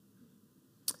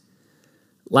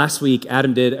Last week,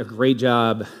 Adam did a great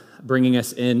job bringing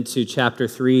us into chapter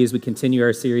 3 as we continue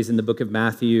our series in the book of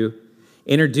Matthew,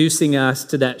 introducing us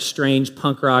to that strange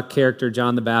punk rock character,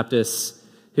 John the Baptist,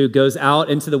 who goes out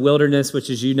into the wilderness, which,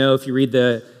 as you know, if you read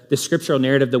the scriptural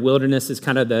narrative, the wilderness is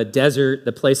kind of the desert,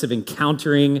 the place of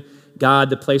encountering God,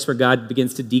 the place where God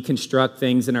begins to deconstruct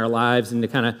things in our lives and to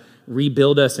kind of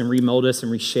rebuild us and remold us and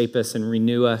reshape us and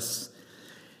renew us.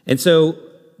 And so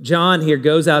John here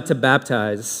goes out to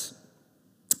baptize,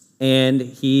 and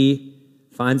he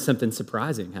finds something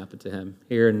surprising happen to him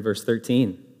here in verse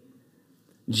 13.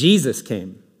 Jesus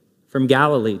came from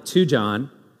Galilee to John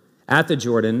at the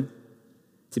Jordan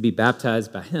to be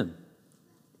baptized by him.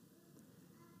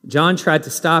 John tried to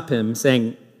stop him,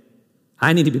 saying,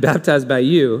 I need to be baptized by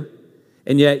you,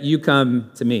 and yet you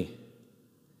come to me.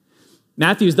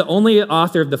 Matthew is the only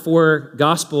author of the four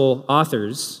gospel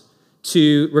authors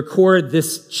to record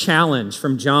this challenge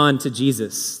from John to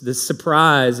Jesus, this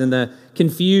surprise and the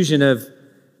confusion of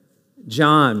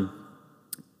John.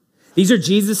 These are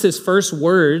Jesus' first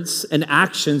words and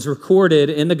actions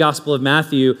recorded in the Gospel of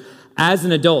Matthew as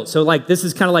an adult. So this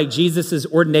is kind of like Jesus'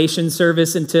 ordination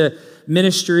service into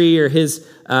ministry, or his,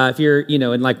 if you're,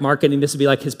 in marketing, this would be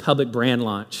like his public brand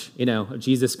launch, of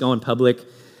Jesus going public.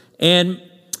 And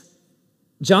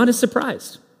John is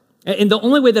surprised. And the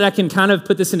only way that I can kind of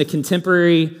put this in a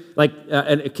contemporary,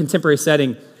 a contemporary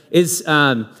setting is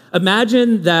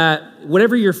imagine that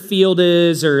whatever your field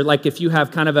is, or if you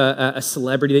have kind of a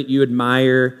celebrity that you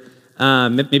admire,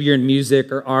 maybe you're in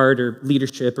music or art or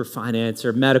leadership or finance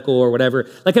or medical or whatever.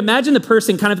 Imagine the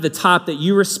person kind of at the top that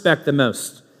you respect the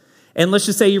most. And let's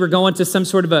just say you were going to some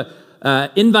sort of a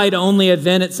invite-only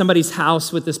event at somebody's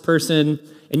house with this person,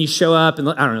 and you show up, and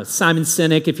I don't know, Simon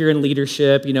Sinek if you're in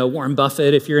leadership, Warren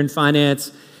Buffett if you're in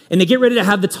finance, and they get ready to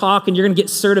have the talk, and you're going to get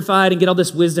certified and get all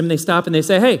this wisdom, and they stop and they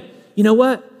say, hey, you know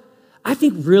what? I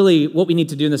think really what we need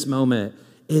to do in this moment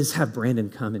is have Brandon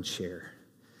come and share.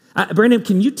 Brandon,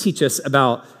 can you teach us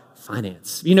about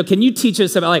finance? Can you teach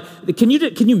us about, can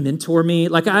you mentor me?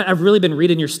 I've really been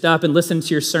reading your stuff and listening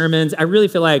to your sermons. I really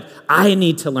feel like I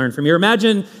need to learn from you. Or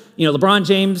imagine, LeBron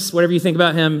James, whatever you think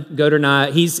about him, goat or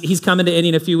not, he's coming to Indy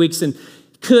in a few weeks and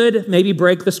could maybe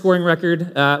break the scoring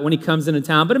record when he comes into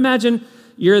town. But imagine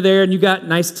you're there and you got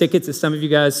nice tickets, as some of you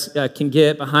guys can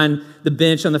get, behind the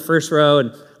bench on the first row,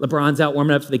 and LeBron's out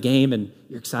warming up for the game, and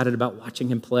you're excited about watching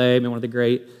him play. One of the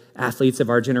great athletes of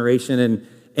our generation,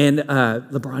 and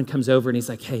LeBron comes over and he's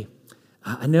like, hey,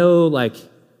 I know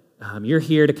you're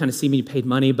here to kind of see me, you paid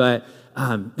money, but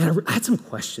man, I had some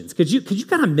questions. Could you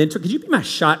kind of mentor, could you be my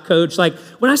shot coach?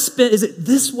 When I spin, is it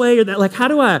this way or that? How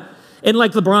do I, and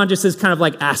LeBron just is kind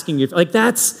of asking you,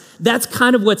 that's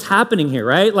kind of what's happening here,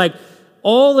 right?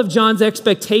 All of John's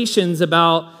expectations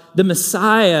about the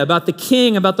Messiah, about the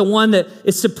King, about the one that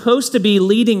is supposed to be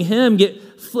leading him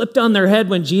get flipped on their head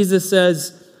when Jesus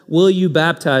says, will you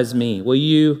baptize me? Will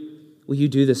you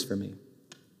do this for me?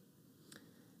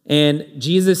 And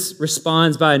Jesus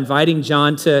responds by inviting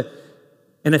John to,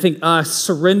 and I think us,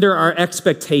 surrender our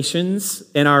expectations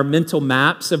and our mental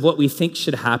maps of what we think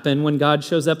should happen when God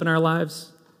shows up in our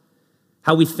lives,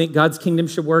 how we think God's kingdom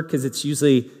should work, because it's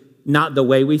usually not the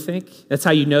way we think. That's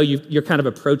how you're kind of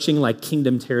approaching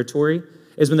kingdom territory,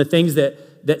 is when the things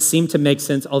that seem to make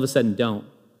sense all of a sudden don't.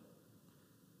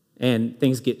 And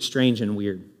things get strange and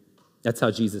weird. That's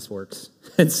how Jesus works.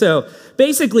 And so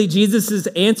basically Jesus'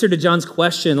 answer to John's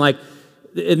question, and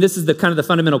this is the kind of the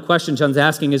fundamental question John's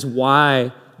asking, is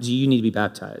why do you need to be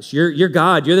baptized? You're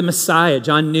God, you're the Messiah.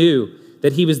 John knew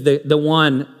that he was the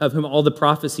one of whom all the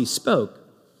prophecies spoke.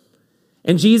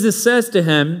 And Jesus says to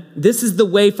him, this is the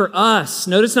way for us.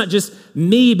 Notice not just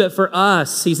me, but for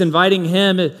us. He's inviting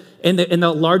him in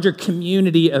the larger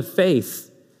community of faith.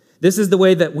 This is the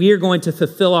way that we are going to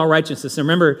fulfill our righteousness. And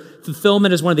remember,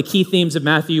 fulfillment is one of the key themes of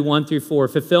Matthew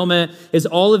 1-4. Fulfillment is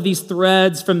all of these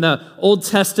threads from the Old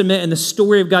Testament and the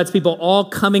story of God's people all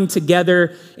coming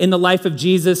together in the life of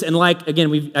Jesus. And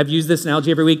again, I've used this analogy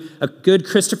every week, a good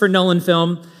Christopher Nolan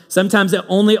film. Sometimes it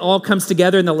only all comes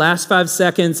together in the last 5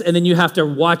 seconds, and then you have to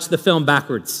watch the film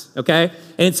backwards, okay?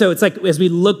 And so it's as we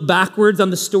look backwards on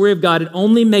the story of God, it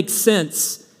only makes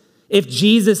sense if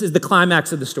Jesus is the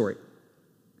climax of the story.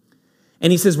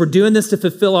 And he says, we're doing this to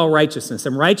fulfill all righteousness.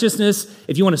 And righteousness,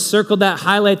 if you want to circle that,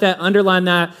 highlight that, underline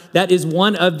that, that is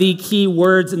one of the key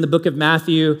words in the book of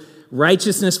Matthew.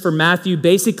 Righteousness for Matthew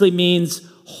basically means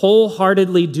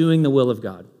wholeheartedly doing the will of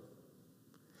God.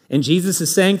 And Jesus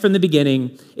is saying from the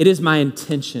beginning, it is my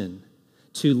intention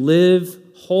to live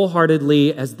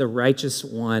wholeheartedly as the righteous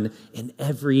one in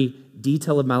every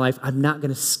detail of my life. I'm not going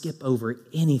to skip over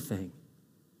anything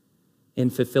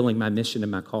in fulfilling my mission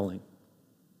and my calling.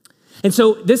 And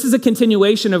so this is a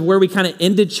continuation of where we kind of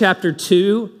ended chapter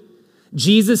 2.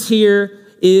 Jesus here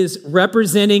is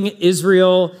representing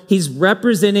Israel. He's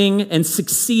representing and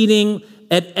succeeding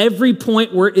at every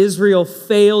point where Israel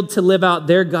failed to live out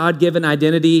their God-given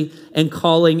identity and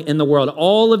calling in the world.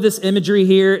 All of this imagery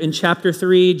here in chapter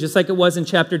 3, just like it was in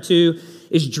chapter 2,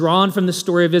 is drawn from the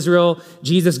story of Israel.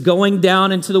 Jesus going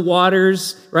down into the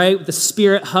waters, right? With the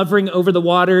Spirit hovering over the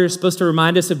waters, supposed to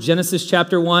remind us of Genesis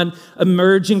chapter 1,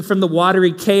 emerging from the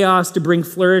watery chaos to bring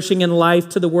flourishing and life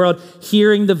to the world,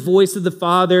 hearing the voice of the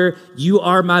Father, you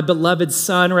are my beloved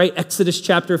Son, right? Exodus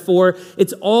chapter 4.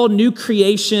 It's all new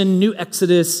creation, new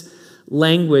Exodus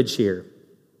language here.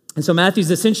 And so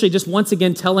Matthew's essentially just once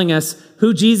again telling us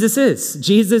who Jesus is.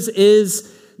 Jesus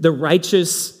is the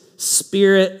righteous,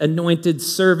 Spirit-anointed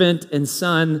servant and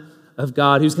Son of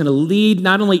God who's going to lead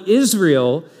not only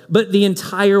Israel, but the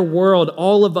entire world,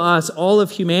 all of us, all of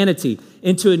humanity,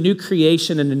 into a new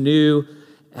creation and a new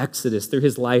exodus through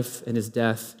his life and his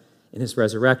death and his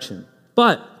resurrection.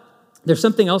 But there's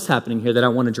something else happening here that I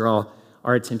want to draw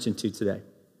our attention to today.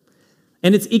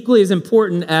 And it's equally as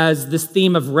important as this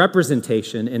theme of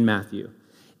representation in Matthew.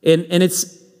 And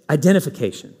it's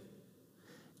identification.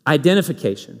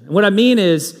 Identification. And what I mean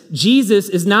is Jesus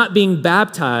is not being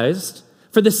baptized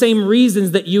for the same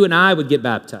reasons that you and I would get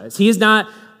baptized. He is not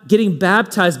getting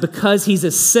baptized because he's a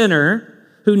sinner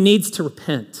who needs to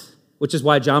repent, which is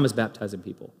why John was baptizing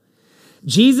people.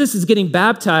 Jesus is getting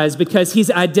baptized because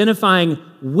he's identifying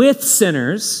with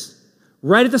sinners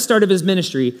right at the start of his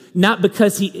ministry, not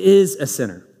because he is a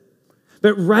sinner.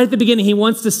 But right at the beginning, he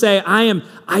wants to say, I am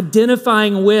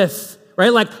identifying with,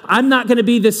 right? Like, I'm not going to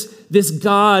be this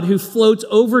God who floats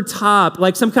over top,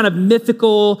 like some kind of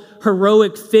mythical,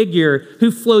 heroic figure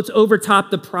who floats over top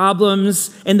the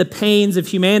problems and the pains of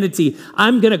humanity.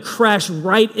 I'm going to crash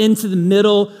right into the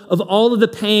middle of all of the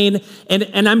pain,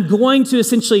 and I'm going to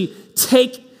essentially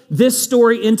take this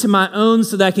story into my own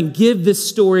so that I can give this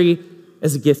story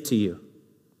as a gift to you.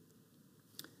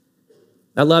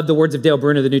 I love the words of Dale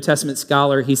Bruner, the New Testament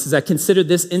scholar. He says, I consider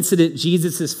this incident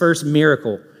Jesus' first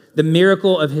miracle, the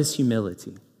miracle of his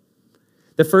humility.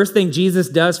 The first thing Jesus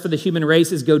does for the human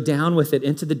race is go down with it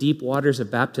into the deep waters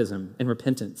of baptism and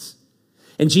repentance.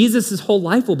 And Jesus' whole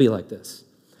life will be like this.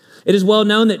 It is well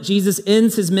known that Jesus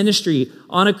ends his ministry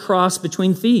on a cross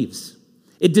between thieves.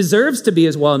 It deserves to be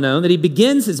as well known that he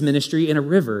begins his ministry in a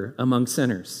river among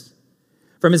sinners.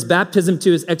 From his baptism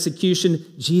to his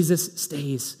execution, Jesus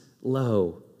stays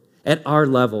low at our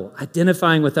level,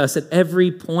 identifying with us at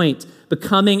every point,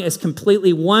 becoming as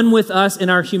completely one with us in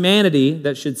our humanity,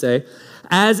 that should say,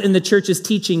 as in the church's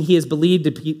teaching, he is believed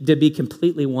to be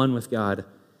completely one with God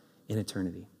in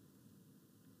eternity.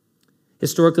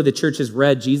 Historically, the church has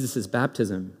read Jesus'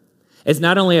 baptism as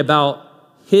not only about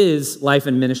his life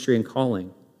and ministry and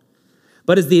calling,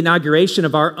 but as the inauguration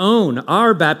of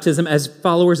our baptism as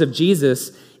followers of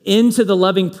Jesus into the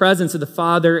loving presence of the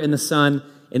Father and the Son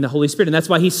and the Holy Spirit. And that's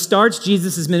why he starts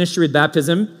Jesus' ministry with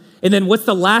baptism. And then what's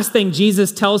the last thing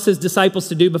Jesus tells his disciples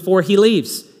to do before he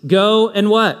leaves? Go and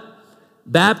what?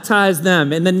 Baptize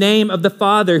them in the name of the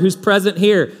Father who's present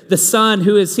here, the Son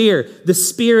who is here, the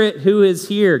Spirit who is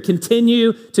here.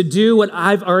 Continue to do what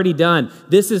I've already done.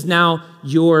 This is now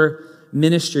your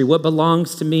ministry. What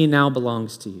belongs to me now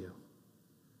belongs to you.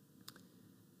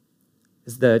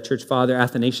 As the church father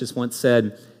Athanasius once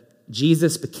said,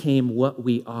 Jesus became what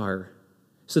we are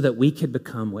so that we could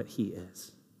become what he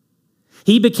is.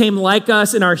 He became like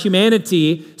us in our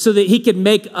humanity so that he could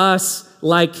make us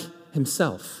like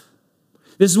himself.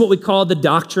 This is what we call the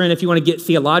doctrine, if you want to get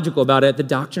theological about it, the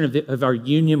doctrine of our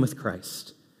union with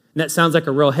Christ. And that sounds like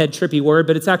a real head-trippy word,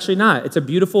 but it's actually not. It's a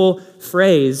beautiful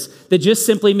phrase that just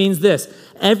simply means this.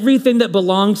 Everything that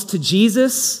belongs to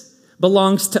Jesus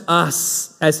belongs to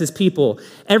us as his people.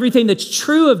 Everything that's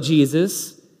true of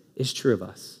Jesus is true of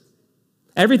us.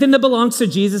 Everything that belongs to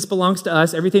Jesus belongs to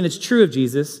us. Everything that's true of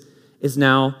Jesus is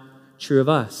now true of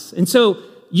us. And so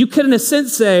you could, in a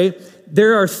sense, say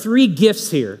there are three gifts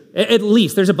here. At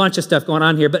least, there's a bunch of stuff going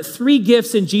on here, but three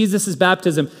gifts in Jesus'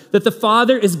 baptism that the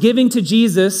Father is giving to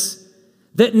Jesus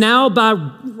that now by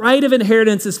right of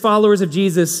inheritance as followers of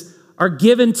Jesus are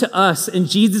given to us, and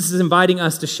Jesus is inviting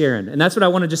us to share in. And that's what I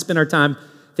want to just spend our time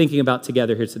thinking about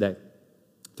together here today.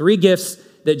 Three gifts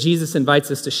that Jesus invites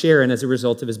us to share in as a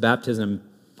result of his baptism.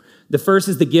 The first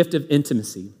is the gift of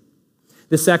intimacy.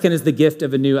 The second is the gift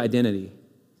of a new identity.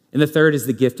 And the third is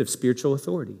the gift of spiritual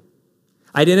authority.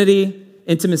 Identity,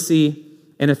 intimacy,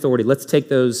 and authority. Let's take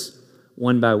those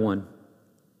one by one.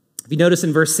 If you notice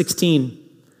in verse 16,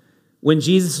 when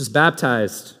Jesus was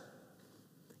baptized,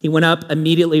 he went up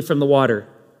immediately from the water.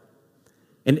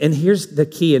 And here's the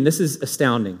key, and this is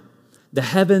astounding. The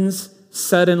heavens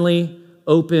suddenly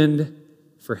opened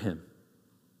for him.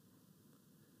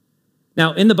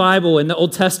 Now, in the Bible, in the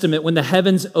Old Testament, when the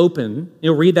heavens open,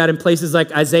 you'll read that in places like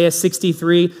Isaiah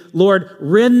 63, Lord,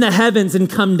 rend the heavens and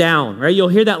come down, right? You'll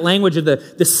hear that language of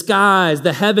the skies,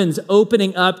 the heavens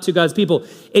opening up to God's people.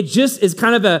 It just is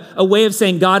kind of a way of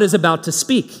saying God is about to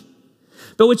speak.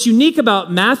 But what's unique about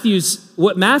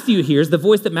what Matthew hears, the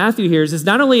voice that Matthew hears, is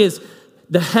not only is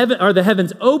the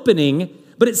heavens opening,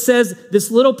 but it says this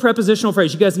little prepositional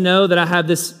phrase. You guys know that I have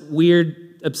this weird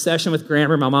obsession with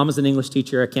grammar. My mom was an English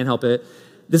teacher. I can't help it.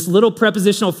 This little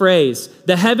prepositional phrase,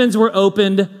 the heavens were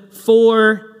opened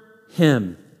for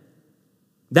him.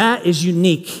 That is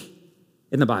unique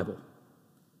in the Bible.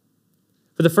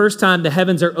 For the first time, the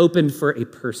heavens are opened for a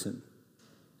person.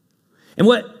 And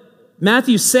what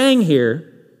Matthew's saying here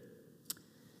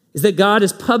is that God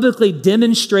is publicly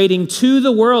demonstrating to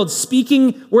the world,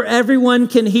 speaking where everyone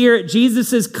can hear at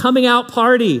Jesus' coming out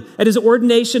party, at his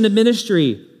ordination and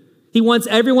ministry. He wants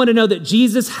everyone to know that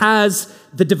Jesus has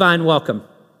the divine welcome.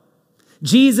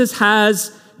 Jesus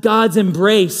has God's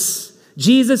embrace.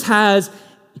 Jesus has,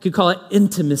 you could call it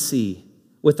intimacy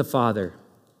with the Father.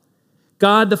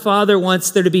 God the Father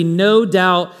wants there to be no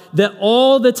doubt that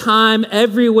all the time,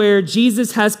 everywhere,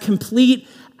 Jesus has complete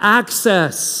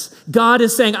access. God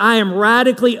is saying, I am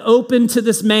radically open to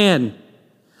this man.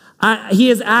 He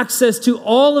has access to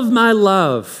all of my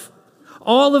love,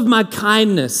 all of my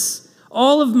kindness,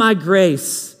 all of my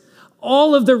grace,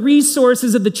 all of the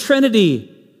resources of the Trinity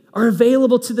are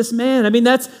available to this man. I mean,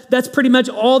 that's pretty much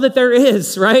all that there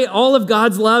is, right? All of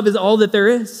God's love is all that there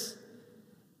is.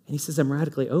 And he says, I'm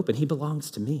radically open. He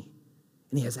belongs to me,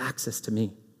 and he has access to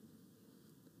me.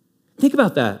 Think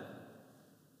about that.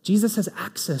 Jesus has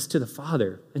access to the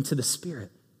Father and to the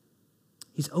Spirit.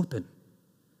 He's open.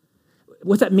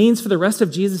 What that means for the rest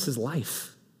of Jesus'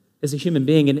 life as a human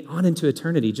being and on into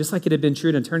eternity, just like it had been true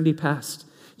in eternity past,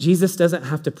 Jesus doesn't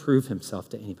have to prove himself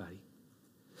to anybody.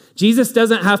 Jesus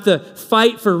doesn't have to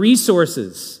fight for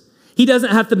resources. He doesn't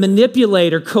have to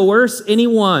manipulate or coerce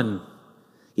anyone.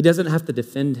 He doesn't have to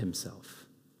defend himself.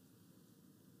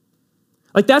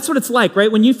 Like that's what it's like,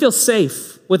 right? When you feel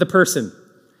safe with a person,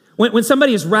 when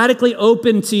somebody is radically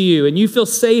open to you and you feel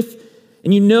safe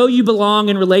and you know you belong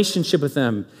in relationship with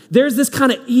them, there's this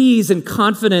kind of ease and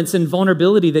confidence and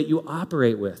vulnerability that you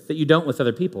operate with that you don't with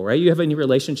other people, right? You have any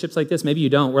relationships like this? Maybe you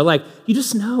don't. Where like, you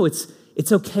just know it's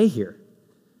okay here.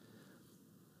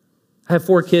 I have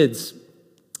 4 kids,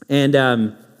 and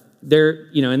they're,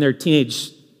 in their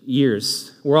teenage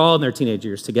years. We're all in their teenage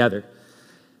years together.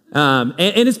 And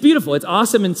it's beautiful. It's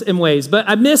awesome in ways. But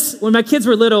I miss when my kids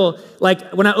were little,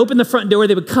 like when I opened the front door,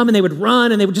 they would come and they would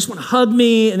run and they would just want to hug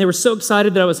me. And they were so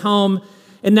excited that I was home.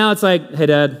 And now it's like, hey,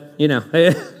 Dad, But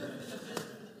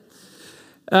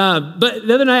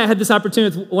the other night I had this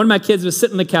opportunity with one of my kids was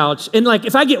sitting on the couch. And like,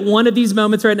 if I get one of these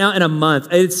moments right now in a month,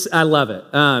 I love it.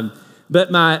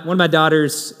 But one of my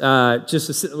daughters, we were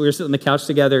sitting on the couch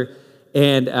together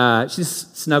and she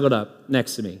just snuggled up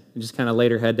next to me and just kind of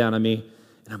laid her head down on me.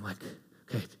 And I'm like,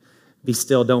 okay, be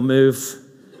still, don't move.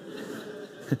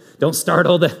 Don't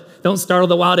startle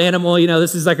the wild animal.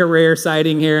 This is like a rare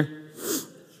sighting here.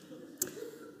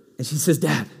 And she says,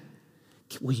 Dad,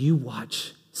 will you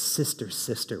watch Sister,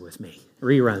 Sister with me?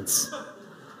 Reruns.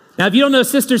 Now, if you don't know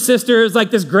Sister, Sister, it was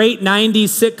like this great 90s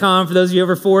sitcom for those of you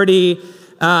over 40.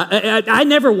 I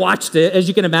never watched it, as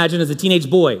you can imagine, as a teenage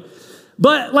boy.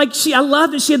 But I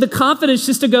love that she had the confidence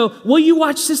just to go, will you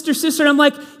watch Sister, Sister? And I'm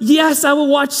like, yes, I will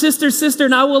watch Sister, Sister,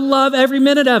 and I will love every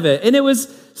minute of it. And it was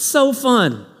so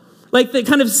fun. Like the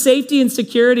kind of safety and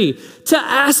security to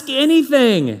ask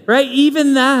anything, right?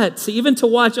 Even to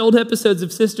watch old episodes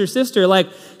of Sister, Sister, like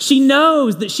she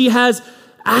knows that she has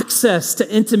access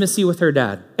to intimacy with her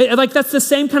dad. Like that's the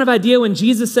same kind of idea when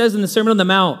Jesus says in the Sermon on the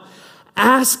Mount,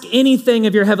 ask anything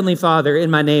of your heavenly Father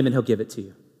in my name and he'll give it to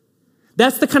you.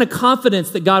 That's the kind of confidence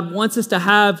that God wants us to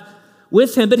have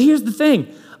with him. But here's the thing.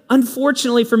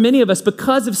 Unfortunately, for many of us,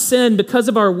 because of sin, because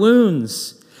of our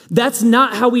wounds, that's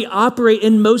not how we operate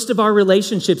in most of our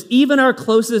relationships, even our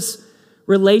closest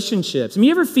relationships. You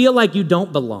ever feel like you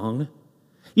don't belong?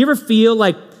 You ever feel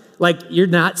like you're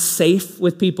not safe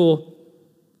with people?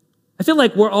 I feel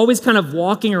like we're always kind of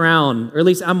walking around, or at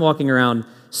least I'm walking around,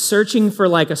 searching for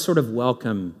like a sort of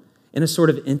welcome and a sort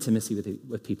of intimacy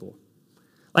with people.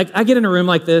 Like I get in a room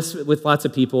like this with lots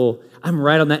of people. I'm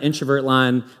right on that introvert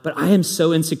line, but I am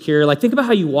so insecure. Like think about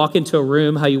how you walk into a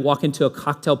room, how you walk into a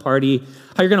cocktail party,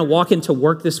 how you're going to walk into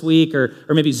work this week or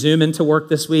maybe Zoom into work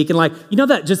this week. And like,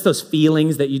 that just those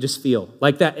feelings that you just feel,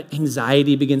 like that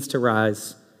anxiety begins to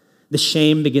rise. The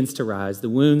shame begins to rise. The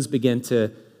wounds begin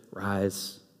to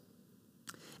rise.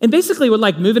 And basically we're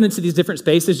like moving into these different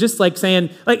spaces, just like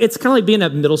saying, like, it's kind of like being a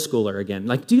middle schooler again.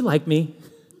 Like, do you like me?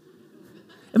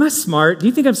 Am I smart? Do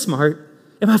you think I'm smart?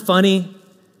 Am I funny?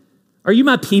 Are you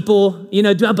my people?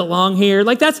 Do I belong here?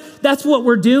 Like, that's what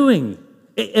we're doing.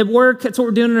 At work, that's what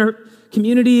we're doing in our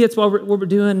community. It's what we're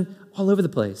doing all over the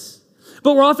place.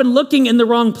 But we're often looking in the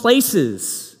wrong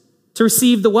places to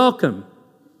receive the welcome.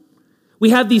 We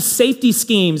have these safety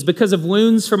schemes because of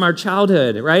wounds from our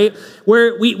childhood, right?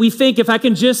 Where we think if I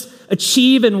can just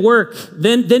achieve and work,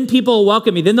 then people will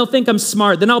welcome me. Then they'll think I'm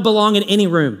smart. Then I'll belong in any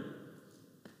room.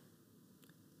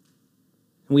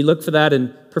 And we look for that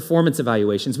in performance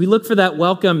evaluations. We look for that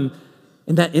welcome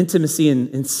and that intimacy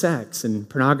in sex and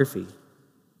pornography.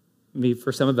 Maybe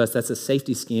for some of us, that's a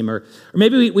safety scheme. Or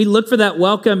maybe we look for that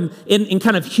welcome in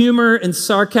kind of humor and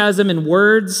sarcasm and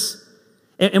words.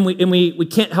 And we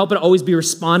can't help but always be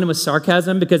responding with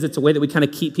sarcasm because it's a way that we kind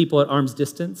of keep people at arm's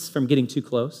distance from getting too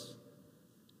close.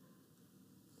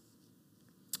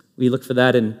 We look for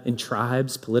that in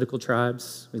tribes, political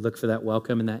tribes. We look for that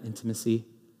welcome and that intimacy.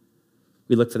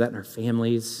 We look for that in our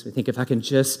families. We think if I can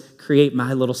just create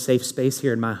my little safe space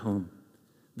here in my home,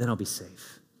 then I'll be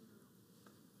safe.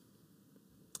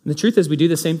 And the truth is we do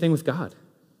the same thing with God.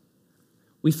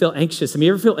 We feel anxious. Have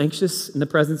you ever feel anxious in the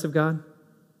presence of God?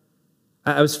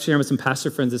 I was sharing with some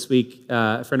pastor friends this week.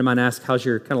 A friend of mine asked, how's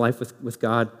your kind of life with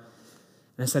God?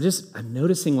 And I said, I'm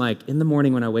noticing like in the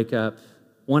morning when I wake up,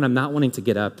 one, I'm not wanting to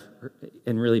get up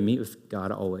and really meet with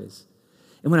God always.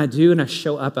 And when I do and I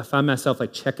show up, I find myself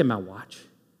like checking my watch.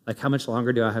 Like, how much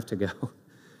longer do I have to go?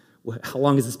 How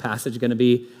long is this passage going to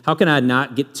be? How can I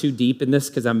not get too deep in this?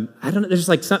 Because I don't know, there's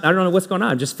like, I don't know what's going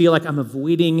on. I just feel like I'm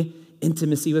avoiding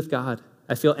intimacy with God.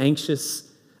 I feel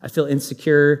anxious. I feel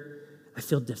insecure. I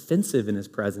feel defensive in his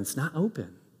presence, not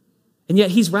open. And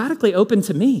yet he's radically open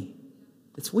to me.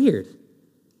 It's weird.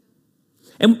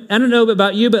 And I don't know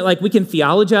about you, but like we can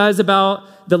theologize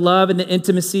about the love and the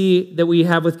intimacy that we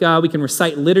have with God. We can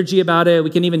recite liturgy about it. We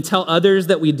can even tell others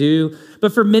that we do.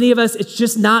 But for many of us, it's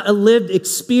just not a lived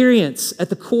experience at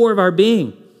the core of our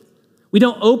being. We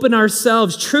don't open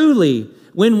ourselves truly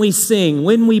when we sing,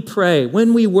 when we pray,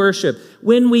 when we worship,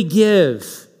 when we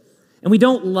give. And we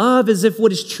don't love as if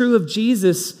what is true of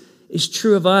Jesus is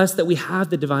true of us, that we have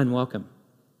the divine welcome,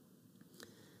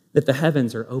 that the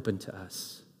heavens are open to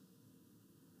us.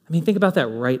 I mean, think about that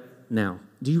right now.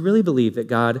 Do you really believe that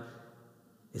God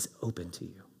is open to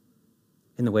you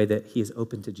in the way that he is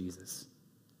open to Jesus?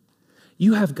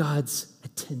 You have God's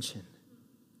attention.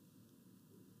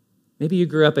 Maybe you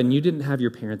grew up and you didn't have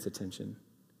your parents' attention.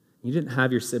 You didn't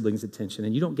have your siblings' attention,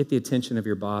 and you don't get the attention of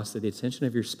your boss or the attention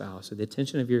of your spouse or the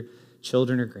attention of your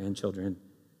children or grandchildren.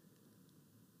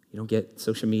 You don't get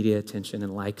social media attention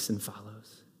and likes and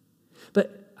follows.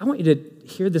 But I want you to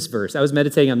hear this verse. I was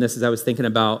meditating on this as I was thinking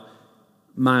about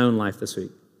my own life this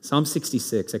week. Psalm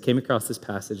 66, I came across this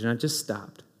passage and I just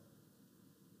stopped.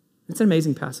 It's an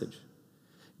amazing passage.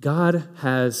 God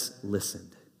has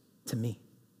listened to me.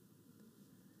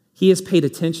 He has paid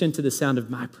attention to the sound of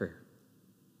my prayer.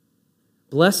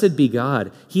 Blessed be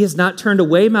God. He has not turned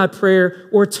away my prayer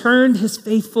or turned his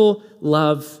faithful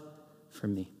love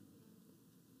from me.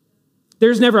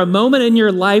 There's never a moment in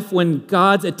your life when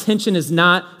God's attention is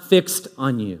not fixed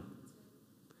on you.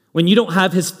 When you don't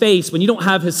have his face, when you don't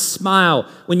have his smile,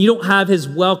 when you don't have his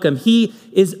welcome, he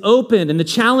is open. And the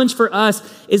challenge for us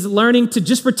is learning to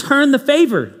just return the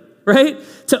favor, right?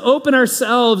 To open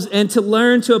ourselves and to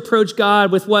learn to approach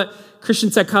God with what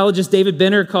Christian psychologist David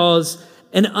Benner calls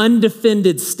an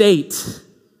undefended state.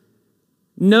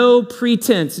 No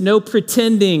pretense, no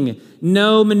pretending,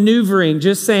 no maneuvering,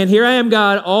 just saying, here I am,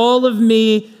 God, all of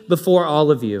me before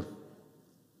all of you.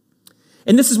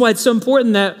 And this is why it's so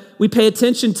important that we pay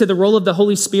attention to the role of the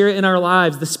Holy Spirit in our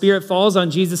lives. The Spirit falls on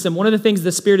Jesus, and one of the things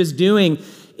the Spirit is doing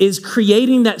is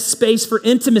creating that space for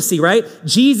intimacy, right?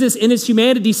 Jesus in his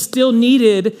humanity still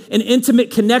needed an intimate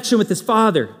connection with his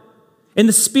Father. And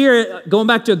the Spirit, going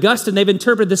back to Augustine, they've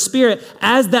interpreted the Spirit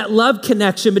as that love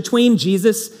connection between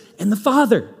Jesus and the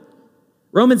Father.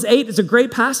 Romans 8 is a great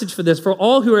passage for this. For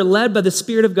all who are led by the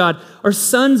Spirit of God are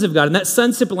sons of God. And that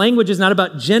sonship language is not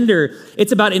about gender.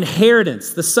 It's about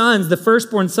inheritance. The sons, the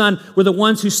firstborn son, were the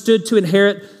ones who stood to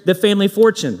inherit the family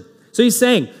fortune. So he's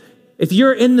saying, if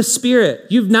you're in the Spirit,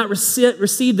 you've not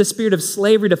received the spirit of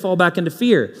slavery to fall back into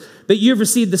fear, but you've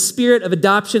received the spirit of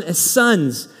adoption as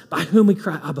sons, by whom we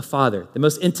cry, Abba, Father, the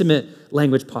most intimate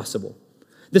language possible.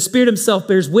 The Spirit himself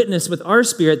bears witness with our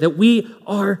spirit that we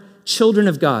are children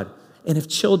of God. And if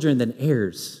children, then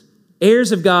heirs.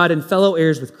 Heirs of God and fellow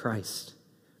heirs with Christ,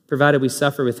 provided we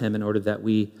suffer with him in order that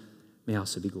we may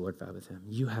also be glorified with him.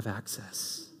 You have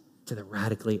access to the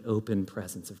radically open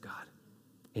presence of God.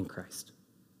 in Christ.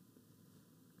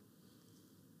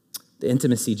 The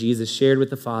intimacy Jesus shared with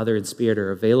the Father and Spirit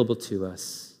are available to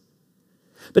us.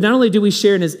 But not only do we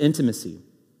share in his intimacy,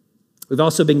 we've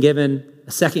also been given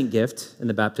a second gift in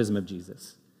the baptism of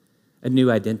Jesus, a new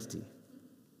identity.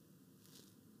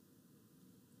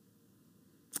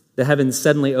 The heavens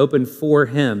suddenly opened for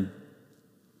him,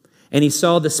 and he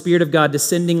saw the Spirit of God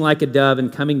descending like a dove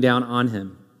and coming down on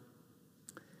him.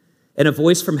 And a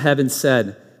voice from heaven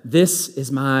said, "This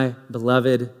is my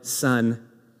beloved Son,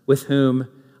 with whom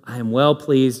I am well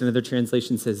pleased." Another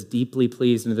translation says deeply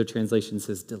pleased. Another translation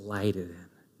says delighted in.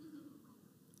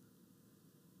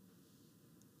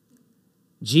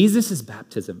 Jesus'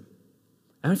 baptism,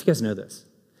 I don't know if you guys know this,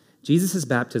 Jesus'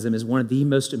 baptism is one of the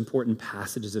most important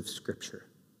passages of Scripture.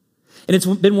 And it's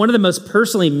been one of the most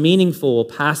personally meaningful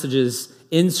passages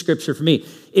in Scripture for me.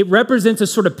 It represents a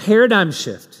sort of paradigm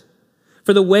shift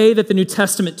for the way that the New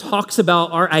Testament talks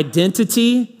about our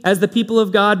identity as the people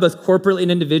of God, both corporately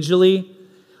and individually.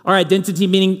 Our identity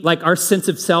meaning like our sense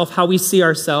of self, how we see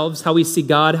ourselves, how we see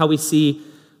God, how we see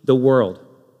the world.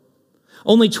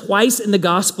 Only twice in the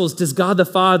Gospels does God the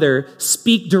Father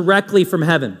speak directly from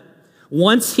heaven.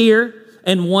 Once here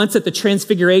and once at the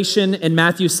Transfiguration in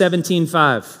Matthew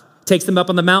 17:5. Takes them up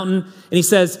on the mountain and he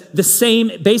says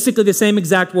basically the same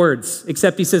exact words,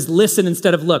 except he says, listen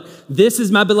instead of look. This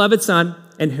is my beloved Son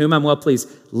in whom I'm well pleased.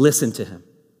 Listen to him.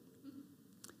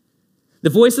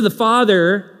 The voice of the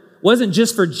Father wasn't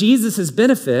just for Jesus'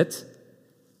 benefit.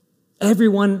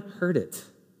 Everyone heard it.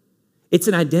 It's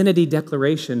an identity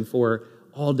declaration for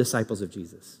all disciples of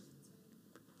Jesus.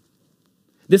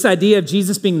 This idea of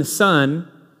Jesus being the Son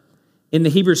in the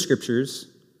Hebrew Scriptures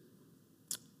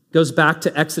goes back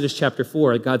to Exodus chapter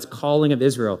 4, God's calling of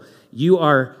Israel. You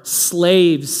are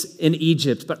slaves in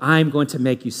Egypt, but I'm going to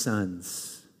make you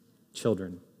sons,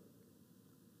 children,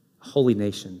 a holy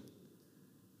nation,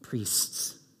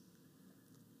 priests.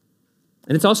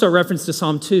 And it's also a reference to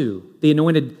Psalm 2, the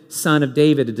anointed son of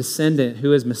David, a descendant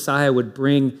who as Messiah would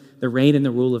bring the reign and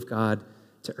the rule of God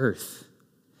to earth.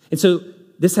 And so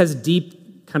this has deep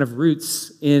kind of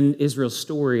roots in Israel's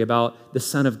story about the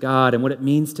Son of God and what it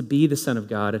means to be the Son of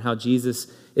God and how Jesus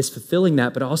is fulfilling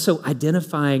that, but also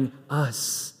identifying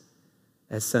us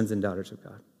as sons and daughters of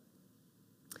God.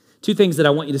 Two things that I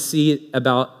want you to see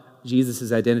about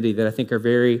Jesus' identity that I think are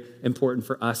very important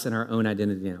for us in our own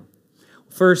identity now.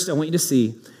 First, I want you to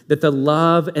see that the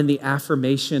love and the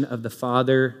affirmation of the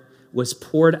Father was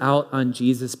poured out on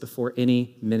Jesus before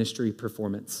any ministry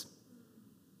performance.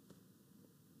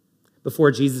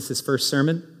 Before Jesus' first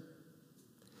sermon,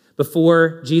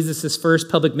 before Jesus' first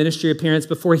public ministry appearance,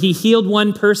 before he healed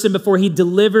one person, before he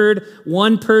delivered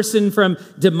one person from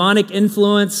demonic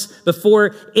influence,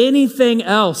 before anything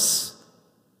else,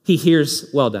 he hears,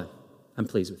 "Well done, I'm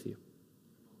pleased with you."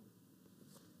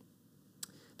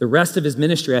 The rest of his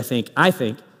ministry, I think,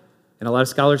 and a lot of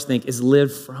scholars think, is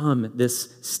lived from this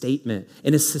statement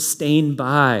and is sustained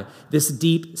by this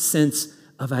deep sense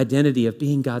of identity, of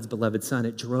being God's beloved Son.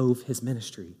 It drove his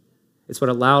ministry. It's what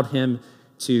allowed him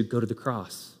to go to the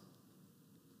cross.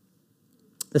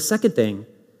 The second thing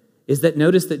is that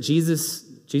notice that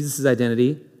Jesus'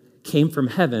 identity came from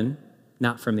heaven,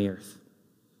 not from the earth.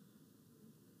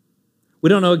 We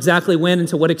don't know exactly when and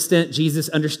to what extent Jesus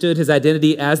understood his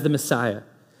identity as the Messiah,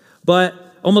 but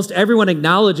almost everyone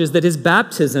acknowledges that his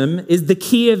baptism is the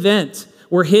key event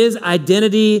where his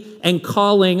identity and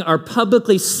calling are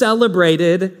publicly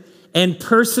celebrated and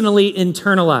personally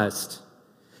internalized.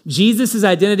 Jesus'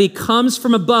 identity comes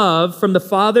from above, from the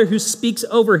Father who speaks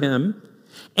over him,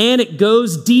 and it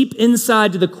goes deep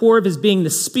inside to the core of his being. The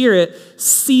Spirit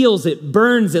seals it,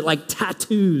 burns it, like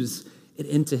tattoos it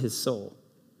into his soul.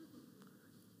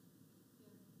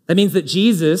 That means that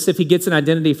Jesus, if he gets an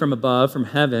identity from above, from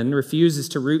heaven, refuses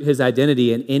to root his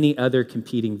identity in any other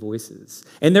competing voices.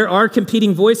 And there are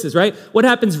competing voices, right? What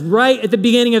happens right at the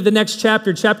beginning of the next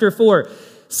chapter, chapter 4?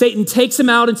 Satan takes him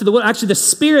out into the wilderness. Actually, the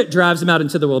Spirit drives him out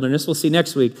into the wilderness. We'll see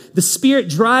next week. The Spirit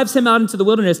drives him out into the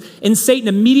wilderness, and Satan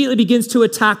immediately begins to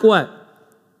attack what?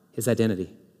 His identity.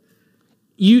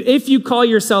 If you call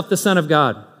yourself the Son of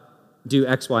God, do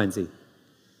X, Y, and Z.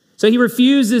 So he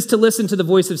refuses to listen to the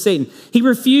voice of Satan. He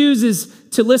refuses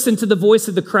to listen to the voice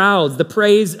of the crowds, the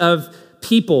praise of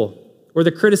people, or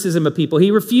the criticism of people. He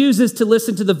refuses to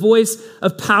listen to the voice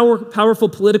of powerful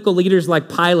political leaders like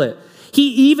Pilate.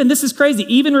 This is crazy,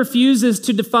 even refuses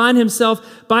to define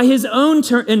himself by his own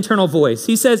internal voice.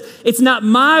 He says, it's not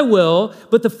my will,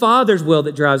 but the Father's will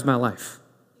that drives my life.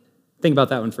 Think about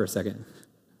that one for a second.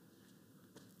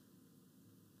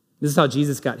 This is how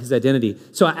Jesus got his identity.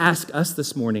 So I ask us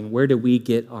this morning, where do we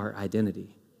get our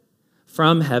identity?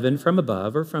 From heaven, from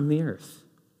above, or from the earth?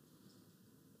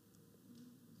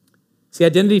 See,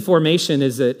 identity formation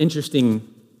is an interesting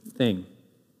thing.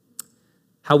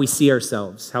 How we see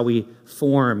ourselves, how we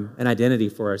form an identity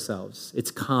for ourselves. It's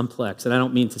complex, and I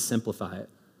don't mean to simplify it.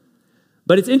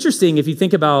 But it's interesting if you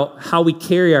think about how we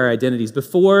carry our identities.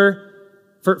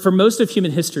 For most of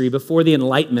human history, before the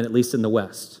Enlightenment, at least in the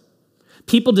West,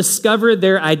 people discovered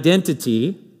their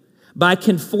identity by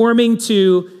conforming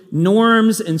to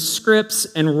norms and scripts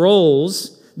and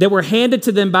roles that were handed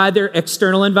to them by their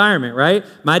external environment, right?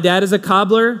 My dad is a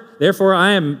cobbler, therefore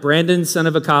I am Brandon, son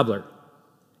of a cobbler.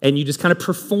 And you just kind of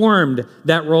performed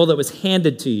that role that was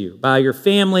handed to you by your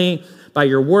family, by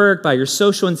your work, by your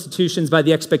social institutions, by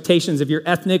the expectations of your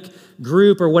ethnic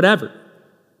group or whatever.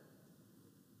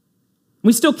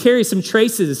 We still carry some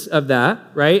traces of that,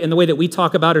 right, in the way that we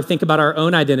talk about or think about our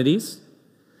own identities.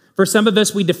 For some of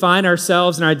us, we define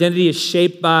ourselves and our identity is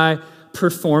shaped by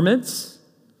performance.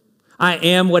 I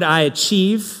am what I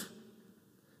achieve.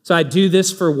 So I do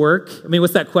this for work. I mean,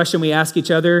 what's that question we ask each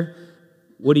other?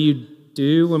 What do you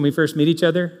do when we first meet each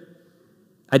other?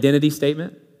 Identity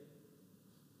statement. And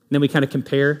then we kind of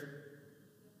compare.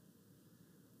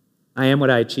 I am what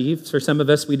I achieve. For some of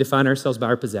us, we define ourselves by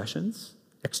our possessions,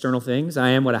 external things. I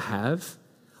am what I have.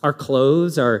 Our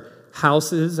clothes, our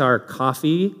houses, our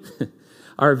coffee,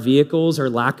 our vehicles or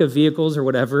lack of vehicles or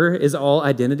whatever is all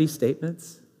identity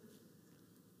statements.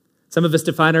 Some of us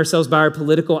define ourselves by our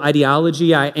political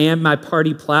ideology. I am my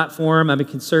party platform. I'm a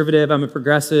conservative. I'm a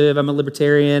progressive. I'm a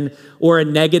libertarian. Or a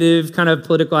negative kind of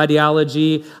political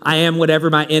ideology. I am whatever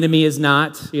my enemy is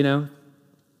not,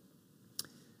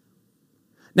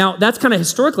 Now, that's kind of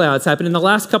historically how it's happened. In the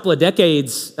last couple of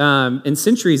decades and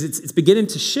centuries, it's beginning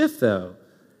to shift, though.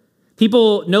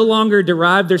 People no longer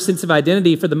derive their sense of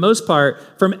identity, for the most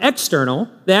part, from external.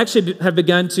 They actually have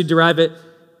begun to derive it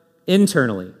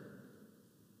internally.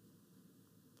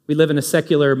 We live in a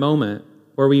secular moment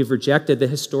where we've rejected the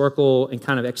historical and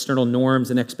kind of external norms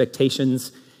and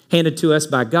expectations handed to us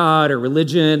by God or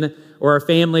religion or our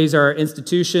families or our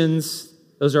institutions.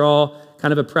 Those are all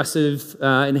kind of oppressive,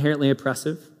 inherently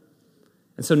oppressive.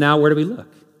 And so now where do we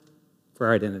look for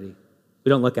our identity? We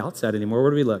don't look outside anymore.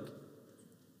 Where do we look?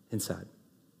 Inside.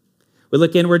 We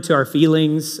look inward to our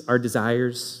feelings, our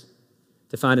desires,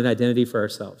 to find an identity for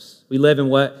ourselves. We live in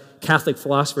what Catholic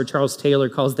philosopher Charles Taylor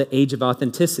calls the age of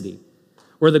authenticity,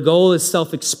 where the goal is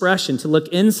self-expression, to look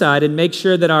inside and make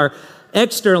sure that our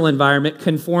external environment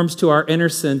conforms to our inner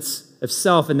sense of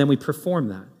self, and then we perform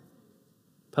that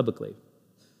publicly.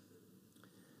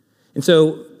 And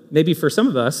so maybe for some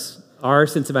of us, our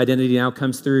sense of identity now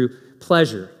comes through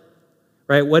pleasure,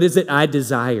 right? What is it I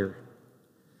desire?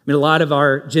 I mean, a lot of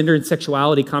our gender and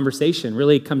sexuality conversation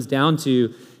really comes down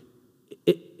to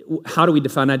how do we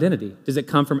define identity? Does it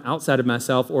come from outside of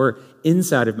myself or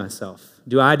inside of myself?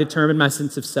 Do I determine my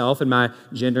sense of self and my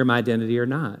gender, my identity or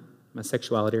not, my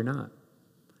sexuality or not?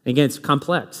 And again, it's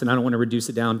complex, and I don't want to reduce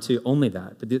it down to only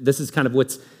that. But this is kind of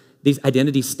what's these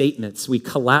identity statements. We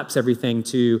collapse everything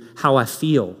to how I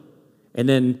feel, and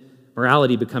then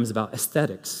morality becomes about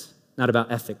aesthetics, not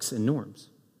about ethics and norms.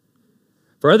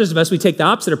 For others of us, we take the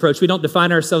opposite approach. We don't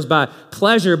define ourselves by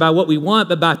pleasure, by what we want,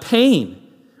 but by pain.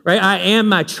 Right? I am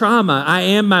my trauma. I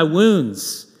am my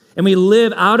wounds. And we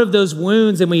live out of those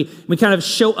wounds, and we kind of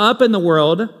show up in the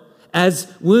world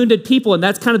as wounded people, and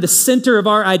that's kind of the center of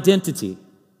our identity.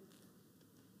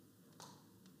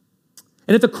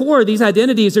 And at the core, these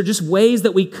identities are just ways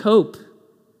that we cope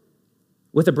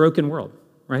with a broken world,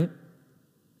 right?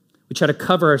 We try to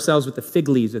cover ourselves with the fig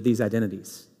leaves of these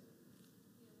identities.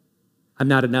 I'm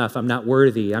not enough. I'm not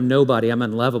worthy. I'm nobody. I'm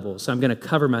unlovable. So I'm going to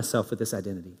cover myself with this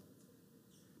identity.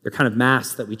 They're kind of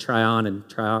masks that we try on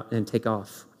and take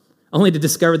off, only to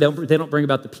discover that they don't bring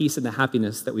about the peace and the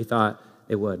happiness that we thought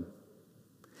they would.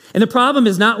 And the problem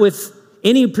is not with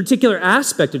any particular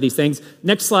aspect of these things.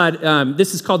 Next slide.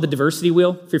 This is called the diversity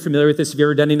wheel. If you're familiar with this, have you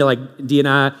ever done any like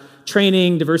D&I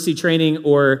training, diversity training,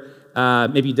 or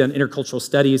maybe you've done intercultural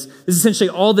studies? This is essentially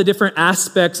all the different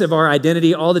aspects of our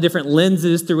identity, all the different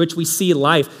lenses through which we see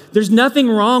life. There's nothing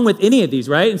wrong with any of these,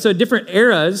 right? And so different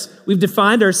eras, we've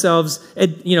defined ourselves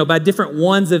by different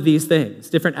ones of these things,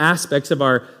 different aspects of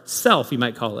our self, you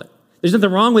might call it. There's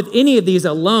nothing wrong with any of these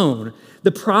alone.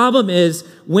 The problem is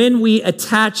when we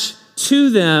attach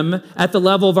to them at the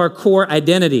level of our core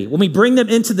identity. When we bring them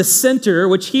into the center,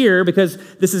 which here, because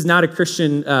this is not a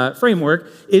Christian framework,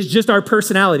 is just our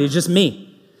personality, it's just me.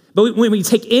 But when we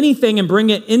take anything and bring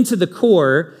it into the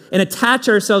core and attach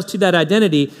ourselves to that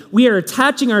identity, we are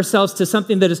attaching ourselves to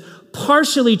something that is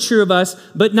partially true of us,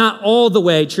 but not all the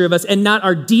way true of us, and not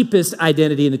our deepest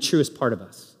identity and the truest part of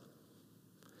us.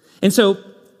 And so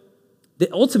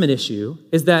the ultimate issue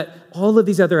is that all of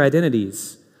these other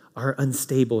identities are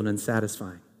unstable and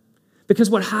unsatisfying. Because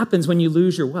what happens when you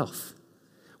lose your wealth?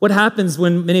 What happens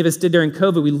when many of us did during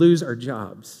COVID, we lose our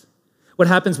jobs? What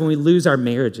happens when we lose our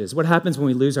marriages? What happens when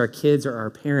we lose our kids or our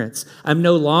parents? I'm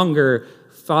no longer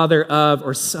father of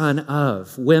or son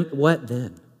of. What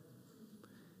then?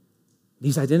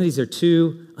 These identities are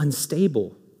too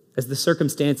unstable. As the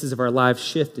circumstances of our lives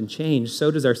shift and change, so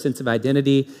does our sense of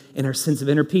identity and our sense of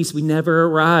inner peace. We never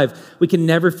arrive. We can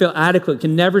never feel adequate. We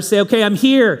can never say, okay, I'm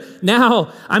here.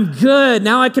 Now I'm good.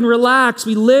 Now I can relax.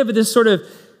 We live with this sort of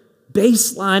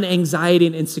baseline anxiety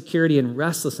and insecurity and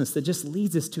restlessness that just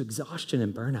leads us to exhaustion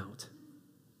and burnout.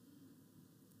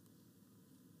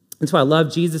 And so I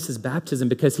love Jesus' baptism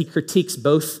because he critiques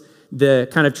both the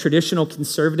kind of traditional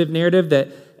conservative narrative that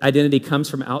identity comes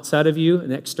from outside of you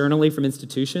and externally from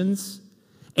institutions.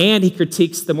 And he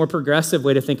critiques the more progressive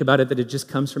way to think about it, that it just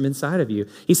comes from inside of you.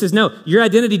 He says, no, your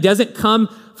identity doesn't come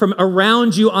from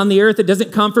around you on the earth. It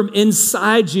doesn't come from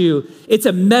inside you. It's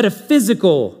a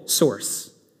metaphysical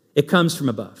source. It comes from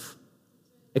above.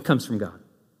 It comes from God.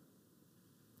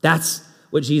 That's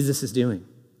what Jesus is doing.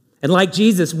 And like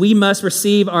Jesus, we must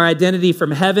receive our identity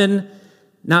from heaven,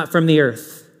 not from the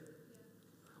earth.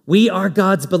 We are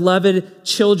God's beloved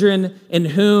children in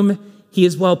whom he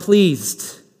is well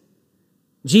pleased.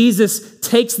 Jesus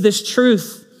takes this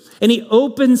truth and he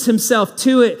opens himself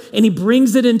to it and he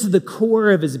brings it into the core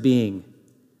of his being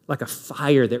like a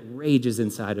fire that rages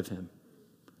inside of him.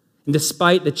 And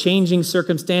despite the changing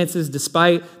circumstances,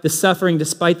 despite the suffering,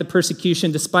 despite the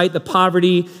persecution, despite the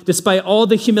poverty, despite all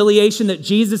the humiliation that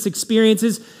Jesus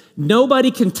experiences,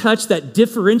 nobody can touch that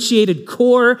differentiated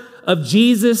core of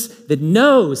Jesus that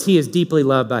knows he is deeply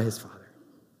loved by his Father.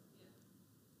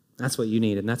 That's what you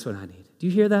need, and that's what I need. Do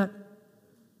you hear that?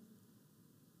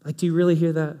 Like, do you really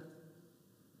hear that?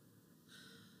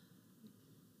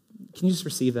 Can you just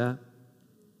receive that?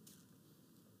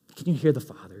 Can you hear the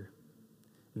Father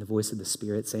and the voice of the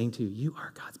Spirit saying to you, you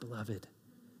are God's beloved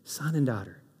son and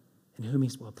daughter in whom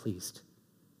he's well pleased?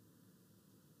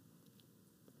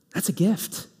 That's a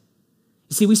gift.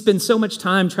 You see, we spend so much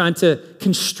time trying to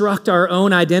construct our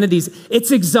own identities.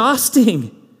 It's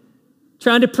exhausting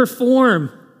trying to perform.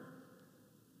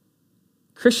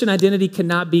 Christian identity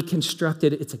cannot be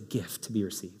constructed. It's a gift to be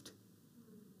received.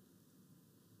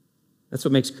 That's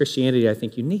what makes Christianity, I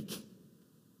think, unique.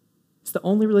 It's the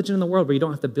only religion in the world where you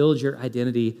don't have to build your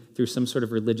identity through some sort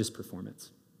of religious performance.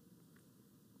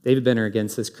 David Benner again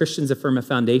says, Christians affirm a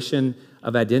foundation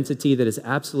of identity that is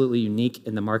absolutely unique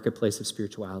in the marketplace of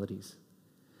spiritualities.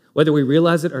 Whether we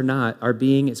realize it or not, our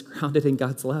being is grounded in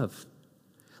God's love.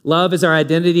 Love is our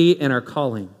identity and our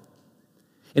calling.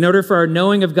 In order for our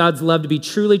knowing of God's love to be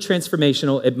truly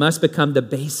transformational, it must become the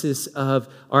basis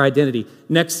of our identity.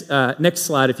 Next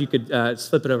slide, if you could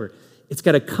flip it over. It's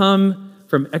got to come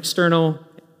from external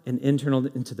and internal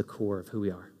into the core of who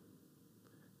we are.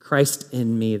 Christ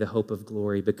in me, the hope of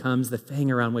glory, becomes the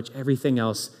thing around which everything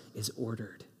else is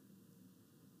ordered.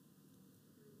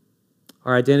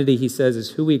 Our identity, he says,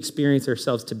 is who we experience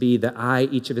ourselves to be, the I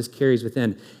each of us carries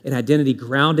within. An identity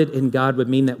grounded in God would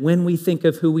mean that when we think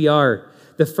of who we are,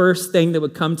 the first thing that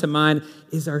would come to mind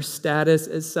is our status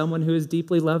as someone who is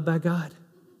deeply loved by God.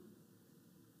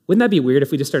 Wouldn't that be weird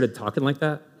if we just started talking like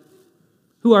that?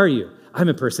 Who are you? I'm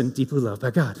a person deeply loved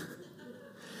by God.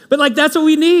 But like, that's what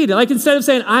we need. Like, instead of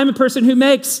saying, I'm a person who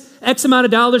makes X amount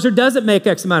of dollars or doesn't make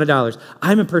X amount of dollars,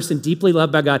 I'm a person deeply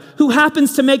loved by God who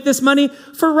happens to make this money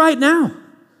for right now.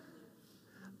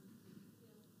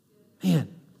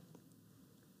 Man.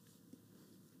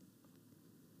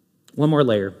 One more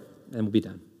layer, and we'll be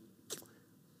done.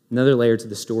 Another layer to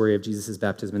the story of Jesus'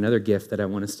 baptism, another gift that I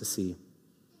want us to see.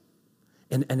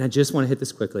 And I just want to hit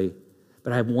this quickly,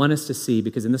 but I want us to see,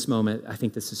 because in this moment, I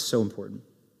think this is so important.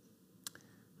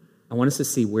 I want us to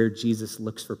see where Jesus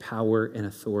looks for power and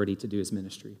authority to do his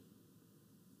ministry.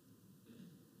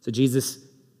 So Jesus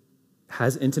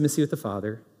has intimacy with the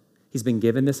Father. He's been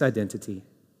given this identity.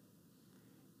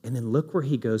 And then look where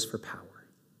he goes for power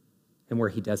and where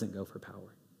he doesn't go for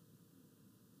power.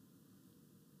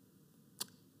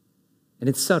 And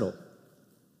it's subtle.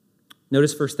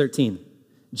 Notice verse 13.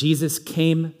 Jesus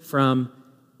came from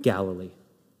Galilee.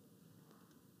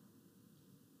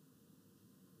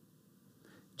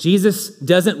 Jesus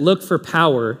doesn't look for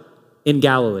power in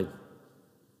Galilee.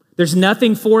 There's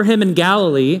nothing for him in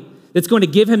Galilee that's going to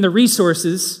give him the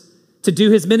resources to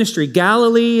do his ministry.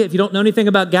 Galilee, if you don't know anything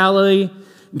about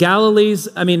Galilee's,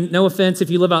 I mean, no offense if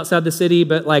you live outside the city,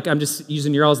 but like, I'm just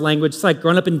using your all's language. It's like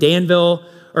growing up in Danville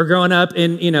or growing up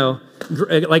in,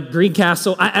 like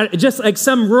Greencastle, just like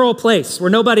some rural place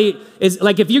where nobody is,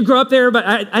 like if you grow up there, but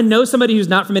I know somebody who's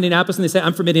not from Indianapolis and they say,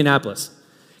 I'm from Indianapolis.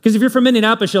 Because if you're from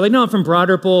Indianapolis, you're like, no, I'm from Broad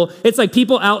Ripple. It's like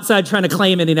people outside trying to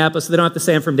claim Indianapolis so they don't have to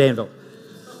say I'm from Danville.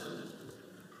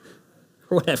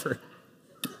 Or whatever.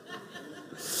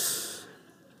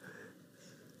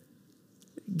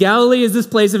 Galilee is this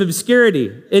place of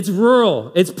obscurity. It's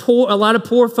rural. It's poor, a lot of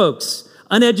poor folks,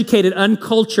 uneducated,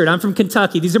 uncultured. I'm from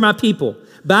Kentucky. These are my people.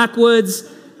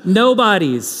 Backwoods,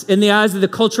 nobodies in the eyes of the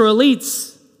cultural elites.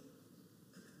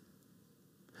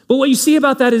 But what you see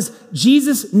about that is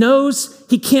Jesus knows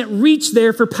he can't reach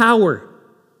there for power.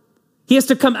 He has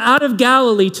to come out of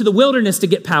Galilee to the wilderness to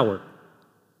get power.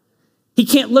 He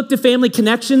can't look to family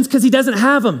connections because he doesn't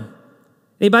have them.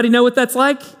 Anybody know what that's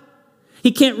like?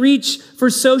 He can't reach for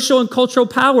social and cultural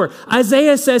power.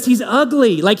 Isaiah says he's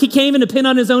ugly, like he can't even depend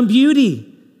on his own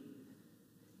beauty.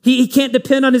 He can't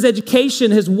depend on his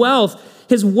education, his wealth,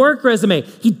 his work resume.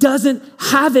 He doesn't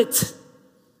have it.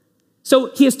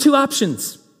 So he has two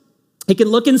options. He can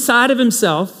look inside of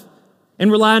himself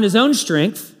and rely on his own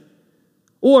strength,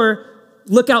 or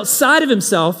look outside of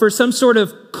himself for some sort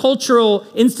of cultural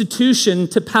institution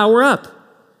to power up.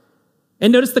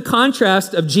 And notice the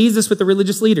contrast of Jesus with the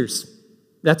religious leaders.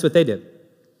 That's what they did.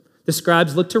 The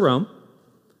scribes looked to Rome.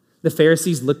 The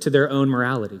Pharisees looked to their own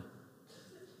morality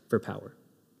for power.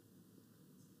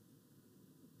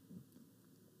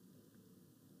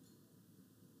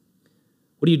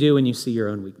 What do you do when you see your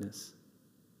own weakness?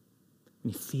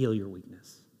 When you feel your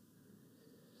weakness?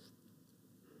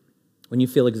 When you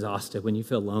feel exhausted, when you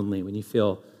feel lonely, when you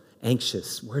feel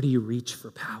anxious, where do you reach for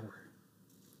power?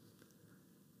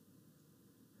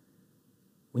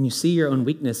 When you see your own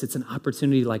weakness, it's an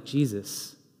opportunity like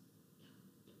Jesus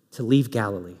to leave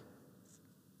Galilee,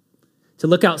 to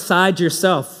look outside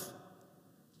yourself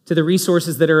to the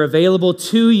resources that are available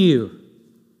to you.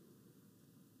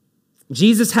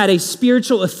 Jesus had a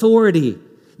spiritual authority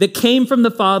that came from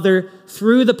the Father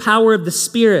through the power of the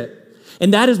Spirit.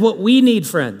 And that is what we need,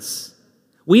 friends.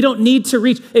 We don't need to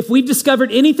reach. If we've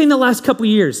discovered anything the last couple of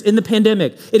years in the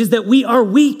pandemic, it is that we are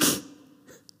weak.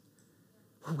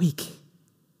 We're weak.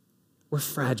 We're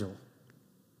fragile.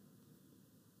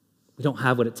 We don't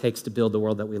have what it takes to build the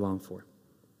world that we long for.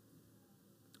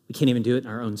 We can't even do it in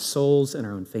our own souls and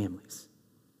our own families.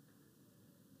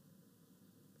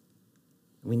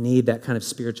 We need that kind of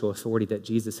spiritual authority that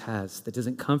Jesus has that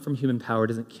doesn't come from human power,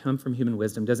 doesn't come from human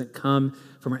wisdom, doesn't come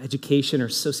from our education or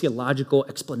sociological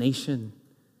explanation,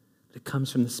 but it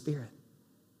comes from the Spirit.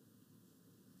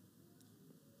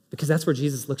 Because that's where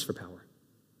Jesus looks for power.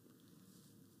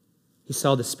 He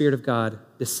saw the Spirit of God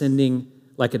descending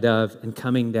like a dove and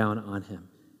coming down on him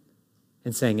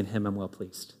and saying, "In him I'm well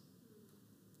pleased."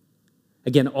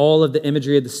 Again, all of the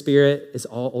imagery of the Spirit is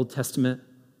all Old Testament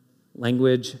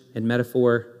language and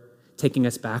metaphor, taking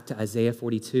us back to Isaiah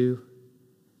 42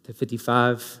 to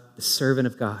 55, the servant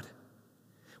of God.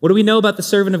 What do we know about the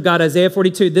servant of God? Isaiah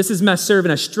 42, this is my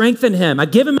servant. I strengthen him. I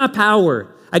give him my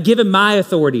power. I give him my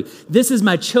authority. This is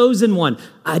my chosen one.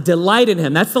 I delight in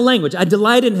him. That's the language. I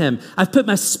delight in him. I've put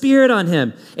my Spirit on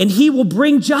him, and he will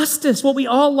bring justice, what we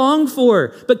all long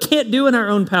for, but can't do in our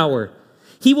own power.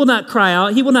 He will not cry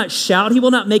out. He will not shout. He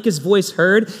will not make his voice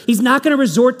heard. He's not going to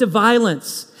resort to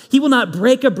violence. He will not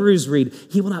break a bruised reed.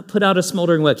 He will not put out a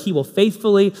smoldering wick. He will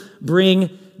faithfully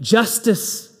bring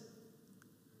justice.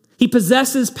 He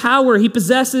possesses power. He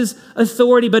possesses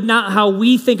authority, but not how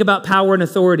we think about power and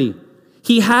authority.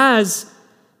 He has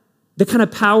the kind of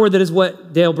power that is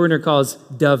what Dale Bruner calls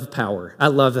dove power. I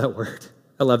love that word.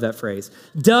 I love that phrase.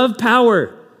 Dove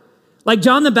power. Like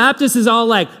John the Baptist is all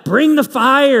like, bring the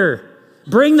fire,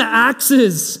 bring the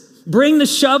axes, bring the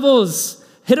shovels,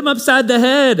 hit him upside the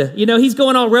head. You know, he's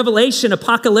going all Revelation,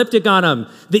 apocalyptic on him.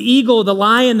 The eagle, the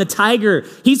lion, the tiger.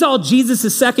 He's all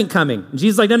Jesus' second coming. And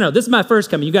Jesus is like, no, this is my first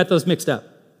coming. You got those mixed up.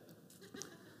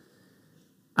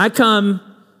 I come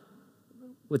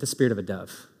with the spirit of a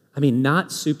dove. I mean, not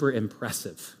super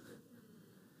impressive.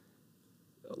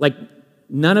 Like,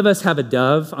 none of us have a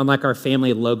dove on like our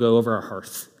family logo over our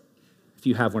hearth, if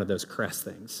you have one of those crest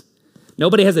things.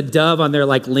 Nobody has a dove on their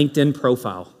like LinkedIn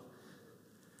profile.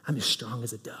 I'm as strong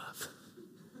as a dove.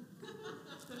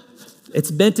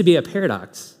 It's meant to be a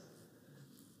paradox.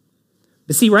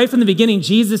 But see, right from the beginning,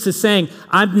 Jesus is saying,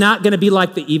 I'm not going to be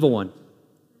like the evil one.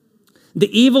 The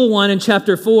evil one in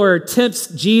chapter 4 tempts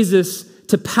Jesus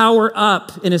to power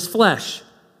up in his flesh.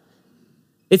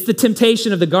 It's the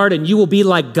temptation of the garden. You will be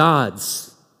like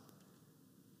gods.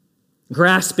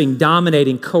 Grasping,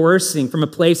 dominating, coercing from a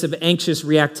place of anxious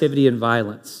reactivity and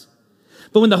violence.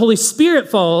 But when the Holy Spirit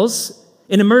falls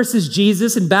and immerses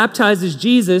Jesus and baptizes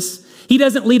Jesus, he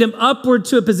doesn't lead him upward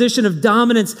to a position of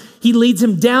dominance. He leads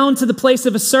him down to the place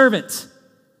of a servant.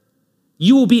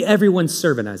 You will be everyone's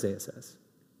servant, Isaiah says.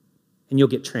 and you'll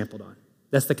get trampled on.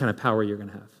 That's the kind of power you're going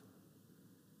to have.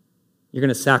 You're going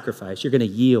to sacrifice. You're going to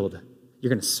yield. You're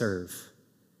going to serve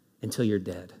until you're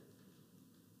dead.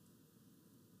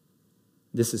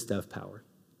 This is dove power.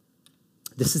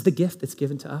 This is the gift that's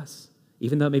given to us,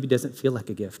 even though it maybe doesn't feel like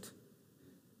a gift.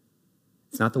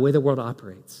 It's not the way the world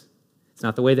operates. It's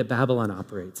not the way that Babylon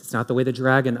operates. It's not the way the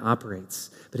dragon operates,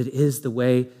 but it is the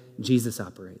way Jesus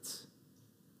operates.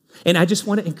 And I just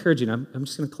want to encourage you, and I'm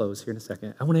just going to close here in a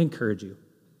second. I want to encourage you.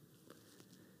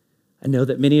 I know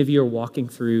that many of you are walking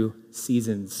through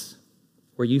seasons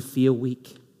where you feel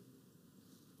weak,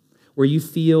 where you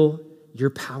feel your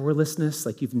powerlessness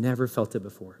like you've never felt it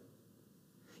before.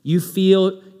 You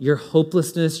feel your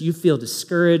hopelessness. You feel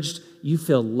discouraged. You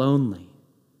feel lonely.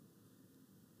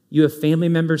 You have family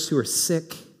members who are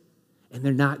sick and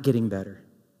they're not getting better,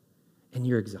 and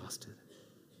you're exhausted.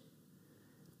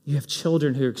 You have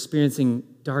children who are experiencing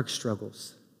dark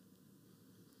struggles.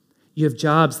 You have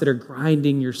jobs that are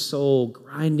grinding your soul,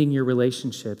 grinding your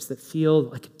relationships that feel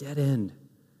like a dead end.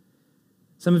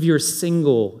 Some of you are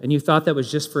single and you thought that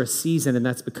was just for a season, and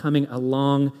that's becoming a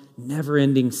long,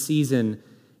 never-ending season,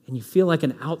 and you feel like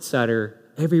an outsider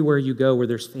everywhere you go where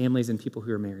there's families and people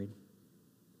who are married.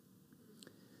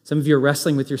 Some of you are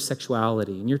wrestling with your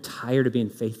sexuality and you're tired of being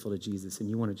faithful to Jesus and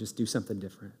you want to just do something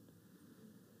different.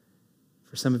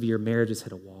 For some of you, your marriage has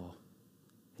hit a wall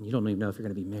and you don't even know if you're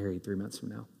going to be married 3 months from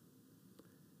now.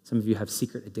 Some of you have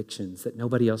secret addictions that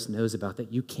nobody else knows about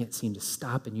that you can't seem to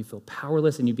stop, and you feel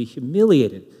powerless and you'd be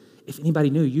humiliated if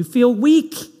anybody knew. You feel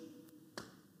weak.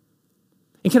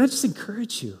 And can I just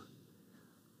encourage you?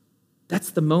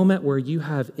 That's the moment where you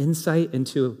have insight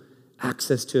into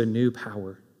access to a new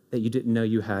power that you didn't know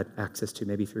you had access to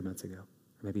maybe 3 months ago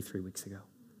or maybe 3 weeks ago.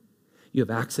 You have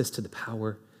access to the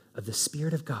power of the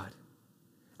Spirit of God,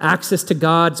 access to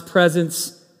God's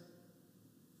presence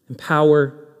and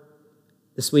power.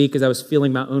 This week, as I was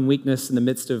feeling my own weakness in the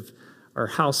midst of our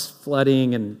house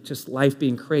flooding and just life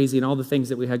being crazy and all the things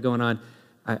that we had going on,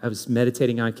 I was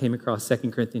meditating on, came across 2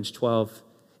 Corinthians 12,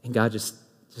 and God just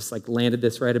like landed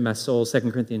this right in my soul.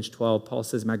 2 Corinthians 12, Paul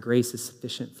says, "My grace is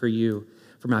sufficient for you,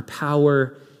 for my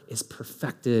power is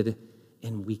perfected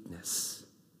in weakness."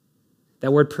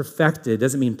 That word perfected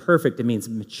doesn't mean perfect, it means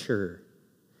mature.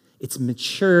 It's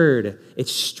matured,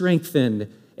 it's strengthened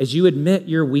as you admit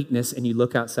your weakness and you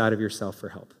look outside of yourself for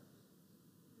help.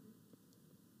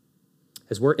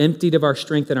 As we're emptied of our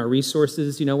strength and our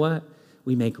resources, you know what?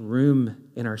 We make room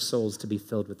in our souls to be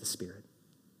filled with the Spirit.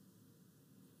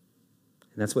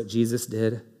 And that's what Jesus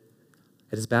did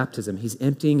at his baptism. He's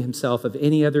emptying himself of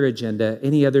any other agenda,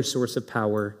 any other source of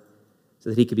power, so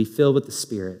that he could be filled with the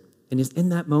Spirit. And he's in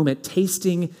that moment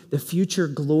tasting the future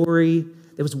glory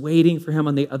that was waiting for him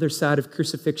on the other side of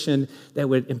crucifixion, that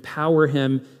would empower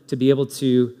him to be able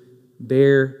to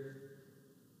bear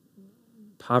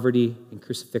poverty and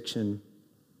crucifixion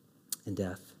and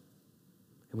death.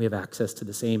 And we have access to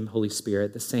the same Holy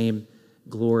Spirit, the same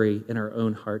glory in our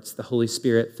own hearts. The Holy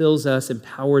Spirit fills us,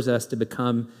 empowers us to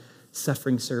become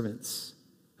suffering servants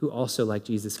who also, like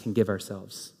Jesus, can give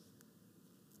ourselves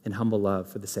in humble love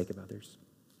for the sake of others.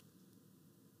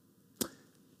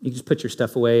 You can just put your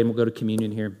stuff away and we'll go to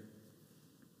communion here.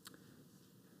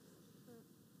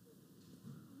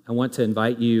 I want to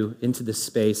invite you into this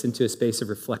space, into a space of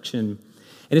reflection.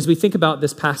 And as we think about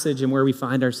this passage and where we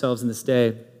find ourselves in this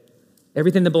day,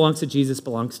 everything that belongs to Jesus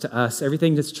belongs to us.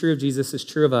 Everything that's true of Jesus is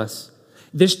true of us.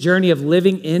 This journey of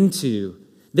living into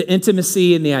the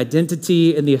intimacy and the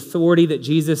identity and the authority that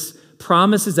Jesus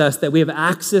promises us that we have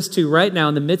access to right now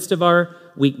in the midst of our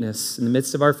weakness, in the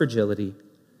midst of our fragility.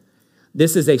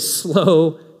 This is a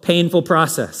slow, painful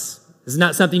process. This is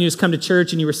not something you just come to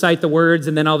church and you recite the words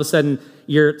and then all of a sudden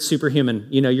you're superhuman.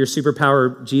 You know, you're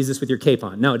superpower Jesus with your cape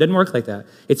on. No, it doesn't work like that.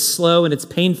 It's slow and it's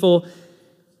painful.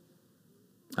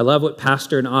 I love what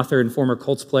pastor and author and former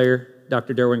Colts player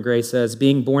Dr. Derwin Gray says,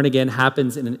 "Being born again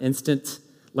happens in an instant.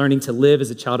 Learning to live as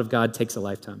a child of God takes a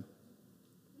lifetime."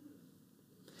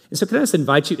 And so can I just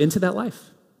invite you into that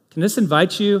life? Can I just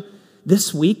invite you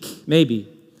this week, maybe,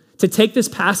 to take this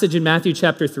passage in Matthew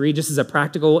chapter 3, just as a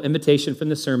practical invitation from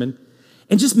the sermon,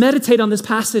 and just meditate on this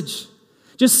passage.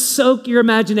 Just soak your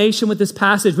imagination with this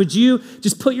passage. Would you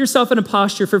just put yourself in a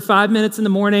posture for 5 minutes in the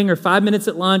morning or 5 minutes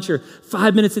at lunch or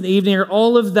 5 minutes in the evening or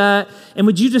all of that, and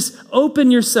would you just open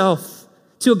yourself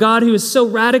to a God who is so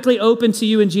radically open to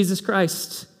you in Jesus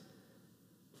Christ,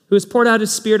 who has poured out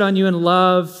his Spirit on you in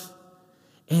love,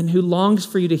 and who longs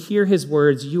for you to hear his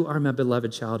words, "You are my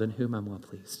beloved child in whom I'm well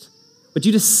pleased." Would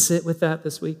you just sit with that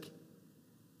this week?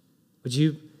 Would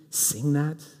you sing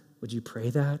that? Would you pray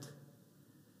that?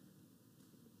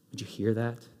 Would you hear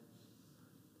that?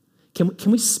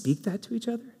 Can we speak that to each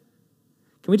other?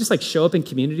 Can we just like show up in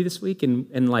community this week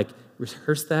and like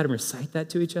rehearse that and recite that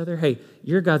to each other? Hey,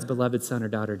 you're God's beloved son or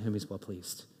daughter in whom he's well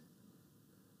pleased.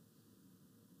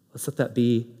 Let's let that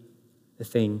be the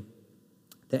thing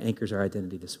that anchors our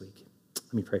identity this week.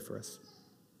 Let me pray for us.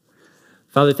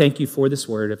 Father, thank you for this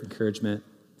word of encouragement.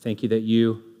 Thank you that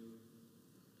you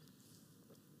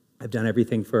have done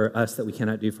everything for us that we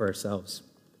cannot do for ourselves.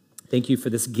 Thank you for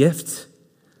this gift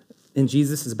in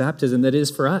Jesus' baptism that is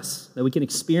for us, that we can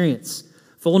experience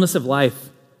fullness of life.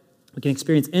 We can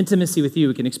experience intimacy with you.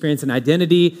 We can experience an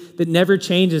identity that never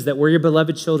changes, that we're your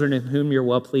beloved children in whom you're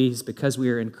well pleased because we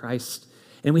are in Christ.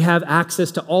 And we have access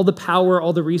to all the power,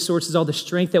 all the resources, all the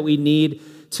strength that we need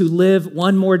to live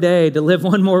one more day, to live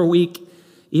one more week,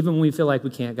 even when we feel like we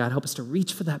can't. God, help us to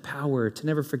reach for that power, to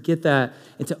never forget that,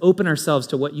 and to open ourselves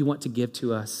to what you want to give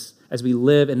to us as we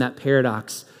live in that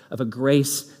paradox of a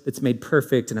grace that's made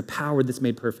perfect and a power that's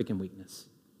made perfect in weakness.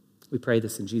 We pray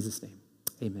this in Jesus' name.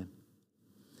 Amen.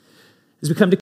 As we come to